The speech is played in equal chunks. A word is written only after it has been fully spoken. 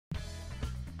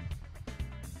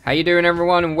How you doing,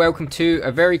 everyone, and welcome to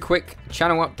a very quick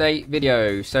channel update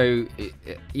video. So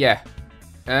yeah,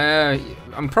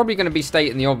 I'm probably going to be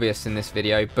stating the obvious in this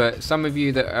video, but some of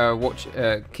you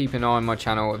that keep an eye on my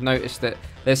channel have noticed that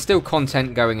there's still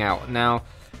content going out. Now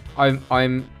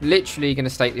I'm literally going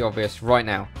to state the obvious right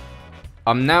now.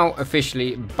 I'm now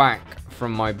officially back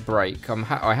from my break.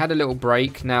 I had a little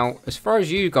break. Now, as far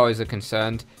as you guys are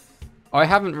concerned, I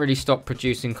haven't really stopped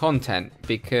producing content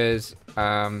because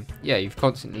yeah, you've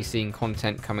constantly seen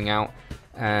content coming out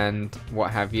and what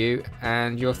have you,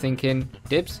 and you're thinking,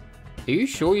 Dibs, are you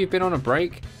sure you've been on a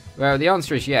break? Well, the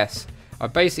answer is yes. I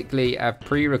basically have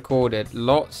pre-recorded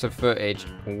lots of footage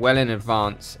well in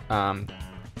advance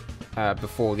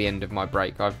before the end of my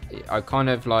break. I kind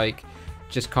of like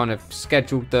just kind of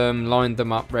scheduled them, lined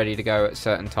them up ready to go at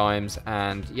certain times,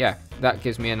 and yeah, that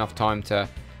gives me enough time to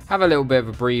have a little bit of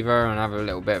a breather and have a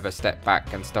little bit of a step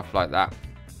back and stuff like that,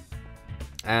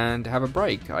 and have a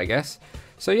break, I guess.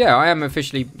 So yeah, I am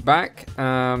officially back.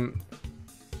 So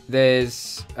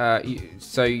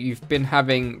you've been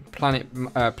having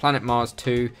Planet Mars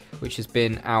 2, which has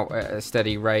been out at a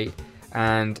steady rate,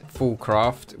 and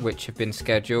Fullcraft, which have been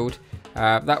scheduled.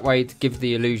 That way to give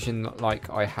the illusion that, like,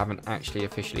 I haven't actually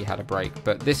officially had a break.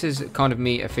 But this is kind of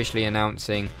me officially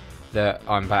announcing that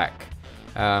I'm back.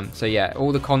 So yeah,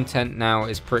 all the content now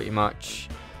is pretty much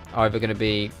either going to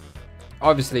be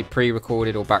obviously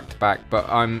pre-recorded or back-to-back, but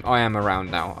I am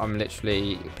around now. I'm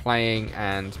literally playing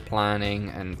and planning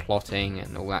and plotting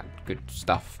and all that good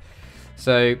stuff.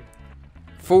 So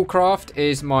Fullcraft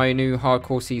is my new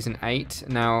Hardcore Season 8.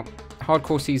 Now,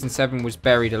 Hardcore Season 7 was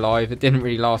buried alive. It didn't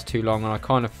really last too long, and I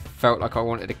kind of felt like I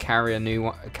wanted to carry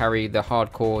the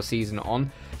Hardcore Season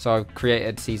on, so I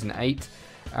created Season 8.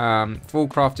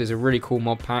 Fullcraft is a really cool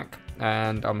mod pack,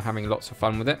 and I'm having lots of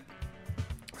fun with it.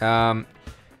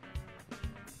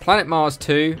 Planet Mars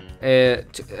 2,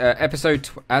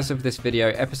 as of this video,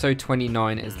 episode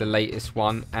 29 is the latest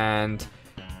one, and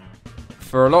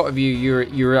for a lot of you,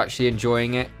 you're actually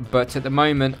enjoying it. But at the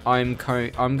moment, I'm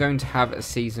going to have a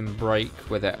season break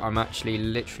with it. I'm actually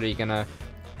literally gonna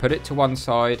put it to one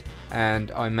side, and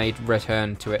I may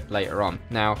return to it later on.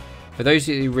 Now, for those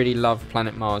of you who really love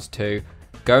Planet Mars 2,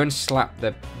 go and slap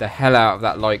the hell out of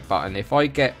that like button. If I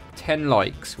get 10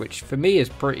 likes, which for me is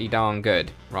pretty darn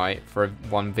good, right, for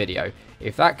one video,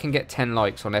 if that can get 10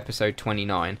 likes on episode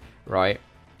 29, right,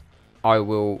 I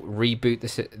will reboot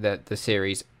the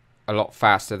series a lot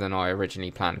faster than I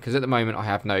originally planned, because at the moment I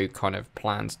have no kind of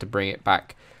plans to bring it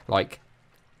back like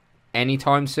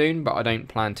anytime soon, but I don't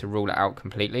plan to rule it out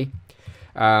completely.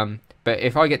 But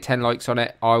if I get 10 likes on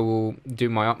it, I will do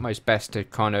my utmost best to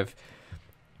kind of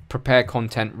prepare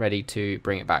content ready to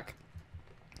bring it back.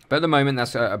 But at the moment,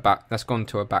 that's gone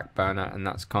to a back burner, and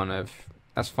that's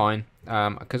fine,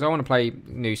 because I want to play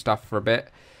new stuff for a bit,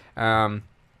 while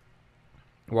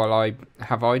I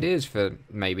have ideas for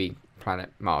maybe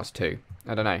Planet Mars 2.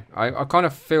 I don't know. I kind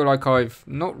of feel like I've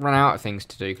not run out of things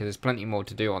to do, because there's plenty more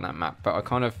to do on that map. But I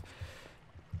kind of,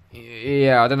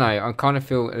 yeah, I don't know. I kind of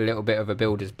feel a little bit of a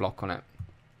builder's block on it.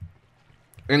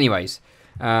 Anyways,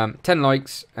 10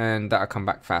 likes and that'll come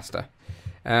back faster.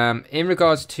 In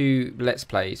regards to Let's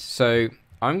Plays, so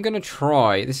I'm going to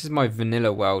try, this is my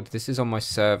vanilla world, this is on my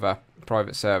server,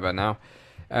 private server now.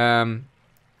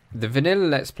 The vanilla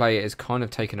Let's Play is kind of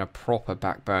taken a proper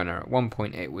back burner. At one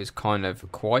point it was kind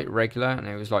of quite regular, and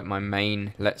it was like my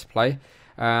main Let's Play.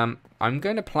 I'm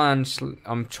trying to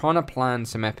plan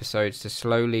some episodes to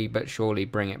slowly but surely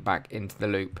bring it back into the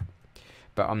loop,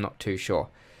 but I'm not too sure.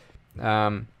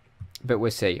 But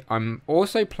we'll see. I'm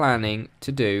also planning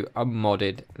to do a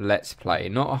modded Let's Play.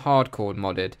 Not a hardcore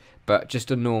modded, but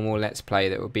just a normal Let's Play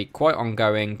that will be quite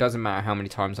ongoing. Doesn't matter how many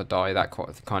times I die, that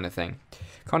kind of thing.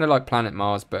 Kind of like Planet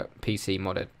Mars, but PC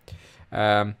modded.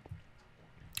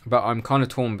 But I'm kind of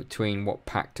torn between what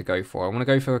pack to go for. I want to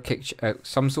go for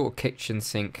some sort of kitchen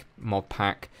sink mod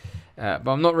pack. But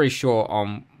I'm not really sure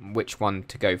on which one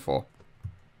to go for.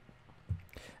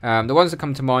 The ones that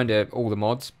come to mind are all the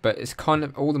mods, but it's kind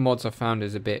of all the mods I've found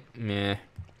is a bit meh.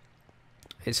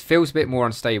 It feels a bit more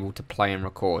unstable to play and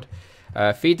record.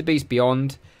 Feed the Beast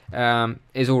Beyond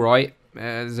is alright.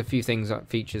 There's a few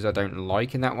features I don't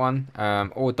like in that one.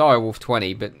 Or Direwolf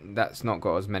 20, but that's not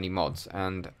got as many mods.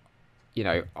 And you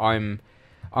know, I'm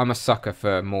a sucker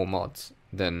for more mods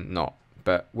than not,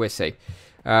 but we'll see.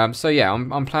 So yeah,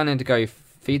 I'm planning to go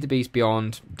Feed the Beast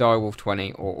Beyond, Direwolf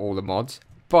 20, or all the mods.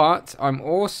 But I'm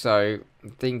also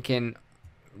thinking,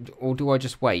 or do I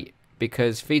just wait?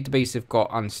 Because Feed the Beast have got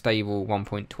Unstable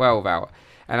 1.12 out.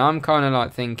 And I'm kind of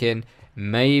like thinking,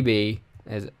 maybe,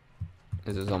 there's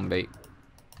a zombie.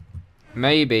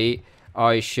 Maybe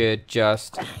I should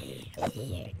just...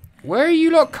 Where are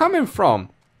you lot coming from?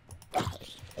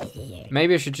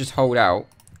 Maybe I should just hold out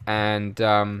and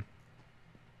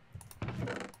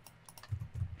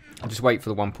just wait for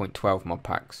the 1.12 mod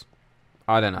packs.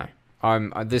 I don't know.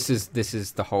 This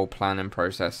is the whole planning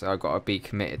process. I've got to be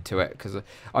committed to it because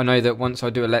I know that once I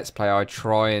do a let's play, I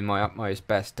try in my utmost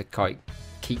best to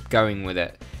keep going with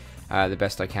it the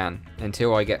best I can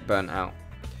until I get burnt out.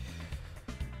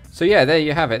 So yeah, there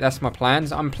you have it. That's my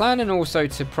plans. I'm planning also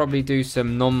to probably do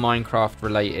some non-Minecraft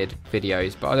related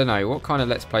videos, but I don't know what kind of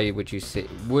let's play would you see.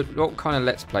 What kind of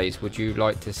let's plays would you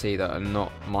like to see that are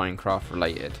not Minecraft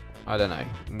related? I don't know.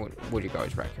 What do you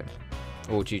guys reckon?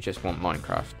 Or do you just want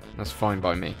Minecraft? That's fine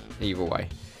by me, either way.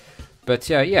 But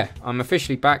yeah, I'm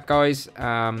officially back, guys.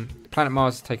 Planet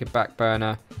Mars has taken a back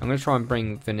burner. I'm going to try and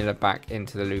bring Vanilla back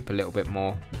into the loop a little bit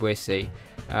more. We'll see.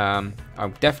 I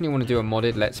definitely want to do a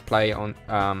modded let's play on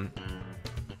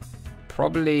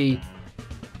probably,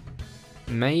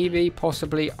 maybe,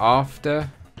 possibly after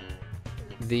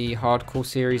the hardcore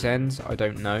series ends. I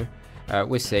don't know.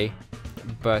 We'll see.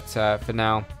 But for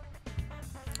now,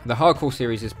 the hardcore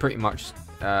series is pretty much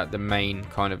the main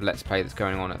kind of let's play that's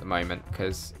going on at the moment,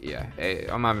 because yeah,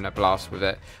 I'm having a blast with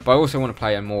it. But I also want to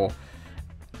play a more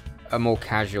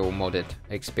casual modded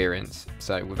experience,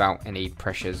 so without any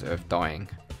pressures of dying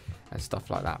and stuff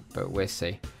like that. But we'll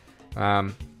see.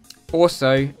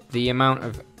 Also, the amount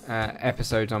of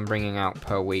episodes I'm bringing out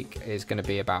per week is going to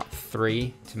be about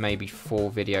 3 to maybe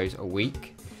 4 videos a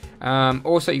week.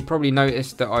 Also, you probably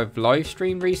noticed that I've live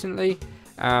streamed recently.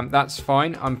 That's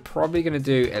fine. I'm probably going to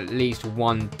do at least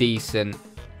one decent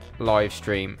live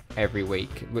stream every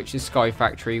week, which is Sky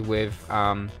Factory with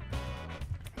the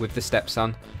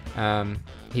stepson.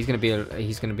 He's going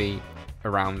to be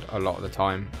around a lot of the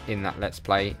time in that let's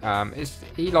play.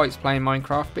 He likes playing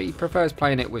Minecraft, but he prefers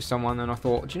playing it with someone, and I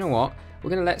thought, do you know what,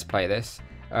 we're going to let's play this,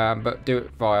 but do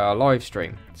it via live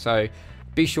stream. So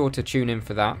be sure to tune in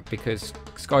for that, because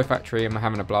Sky Factory, I'm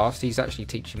having a blast. He's actually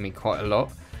teaching me quite a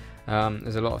lot.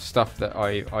 There's a lot of stuff that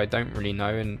I don't really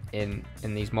know in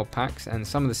these mod packs, and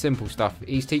some of the simple stuff,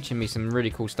 he's teaching me some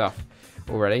really cool stuff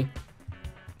already.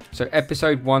 So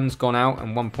episode 1's gone out,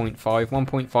 and 1.5.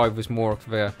 1.5 was more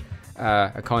of a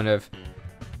kind of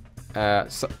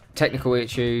technical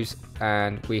issues,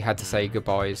 and we had to say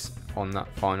goodbyes on that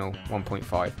final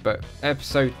 1.5. But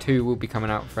episode 2 will be coming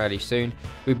out fairly soon.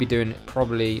 We'll be doing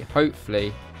probably,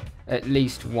 hopefully, at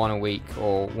least one a week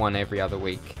or one every other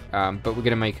week. But we're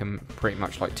going to make them pretty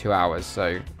much like 2 hours, so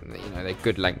you know, they're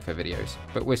good length for videos.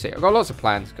 But we'll see. I've got lots of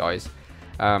plans, guys.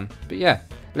 But yeah,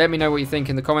 let me know what you think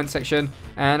in the comment section,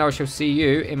 and I shall see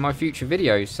you in my future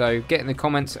videos. So get in the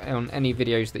comments on any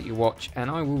videos that you watch,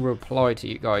 and I will reply to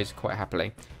you guys quite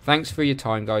happily. Thanks for your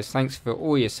time, guys. Thanks for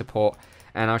all your support,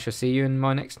 and I shall see you in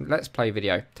my next Let's Play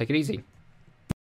video. Take it easy.